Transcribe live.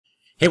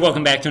Hey,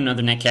 welcome back to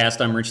another Netcast.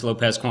 I'm Rich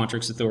Lopez,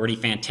 Quantrix Authority.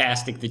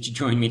 Fantastic that you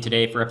joined me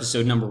today for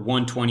episode number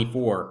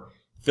 124,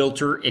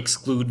 Filter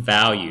Exclude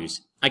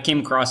Values. I came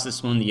across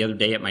this one the other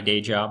day at my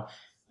day job.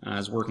 I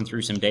was working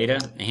through some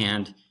data,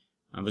 and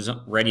I was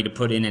ready to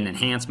put in an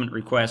enhancement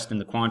request in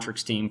the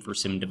Quantrix team for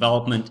some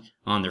development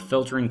on their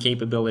filtering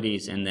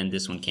capabilities, and then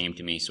this one came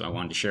to me, so I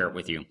wanted to share it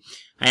with you.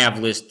 I have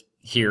listed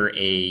here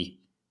a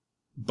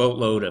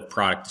boatload of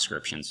product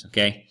descriptions,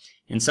 okay?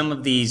 And some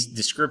of these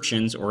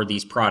descriptions, or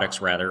these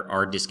products rather,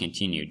 are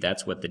discontinued.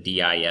 That's what the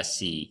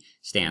DISC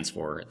stands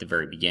for at the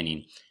very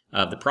beginning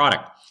of the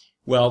product.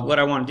 Well, what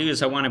I want to do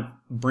is I want to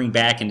bring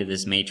back into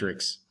this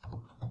matrix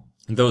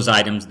those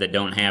items that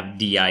don't have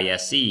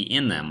DISC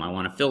in them. I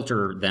want to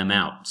filter them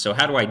out. So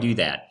how do I do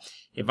that?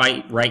 If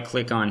I right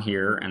click on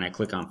here and I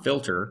click on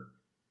filter,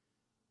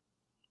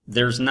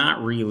 there's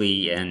not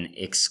really an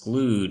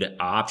exclude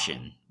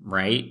option,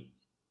 right?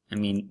 I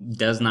mean,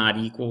 does not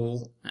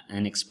equal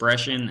an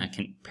expression, a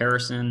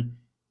comparison.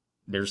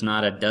 There's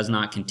not a does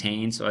not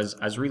contain. So I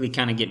was really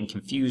kind of getting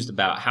confused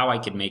about how I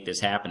could make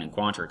this happen in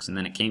Quantrix, and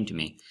then it came to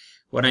me.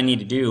 What I need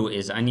to do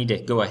is I need to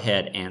go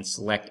ahead and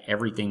select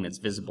everything that's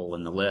visible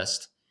in the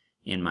list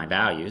in my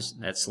values.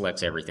 That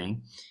selects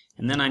everything.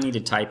 And then I need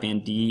to type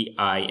in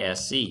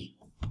DISC.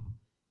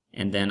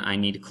 And then I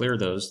need to clear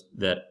those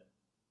that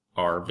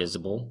are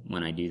visible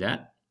when I do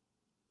that.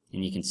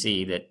 And you can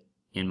see that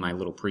in my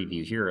little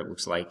preview here, it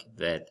looks like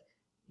that,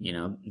 you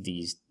know,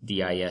 these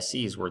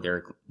DISCs were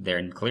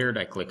they're cleared.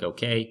 I click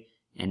OK,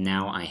 and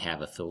now I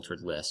have a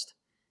filtered list.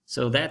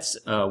 So that's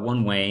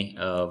one way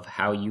of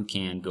how you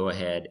can go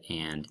ahead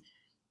and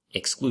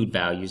exclude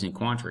values in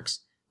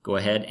Quantrix. Go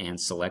ahead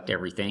and select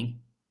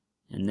everything,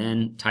 and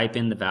then type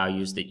in the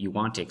values that you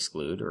want to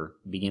exclude, or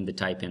begin to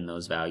type in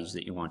those values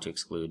that you want to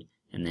exclude,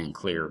 and then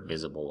clear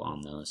visible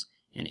on those.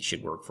 And it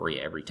should work for you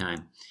every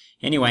time.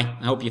 Anyway,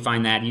 I hope you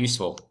find that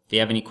useful. If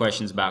you have any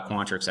questions about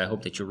Quantrix, I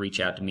hope that you'll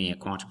reach out to me at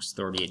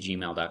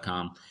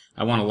quantrixauthority@gmail.com.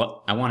 I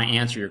want to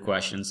answer your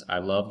questions. I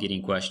love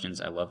getting questions.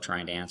 I love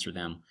trying to answer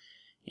them.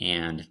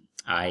 And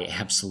I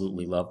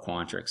absolutely love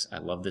Quantrix. I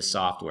love this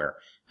software.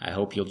 I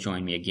hope you'll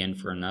join me again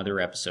for another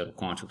episode of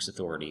Quantrix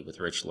Authority with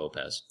Rich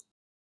Lopez.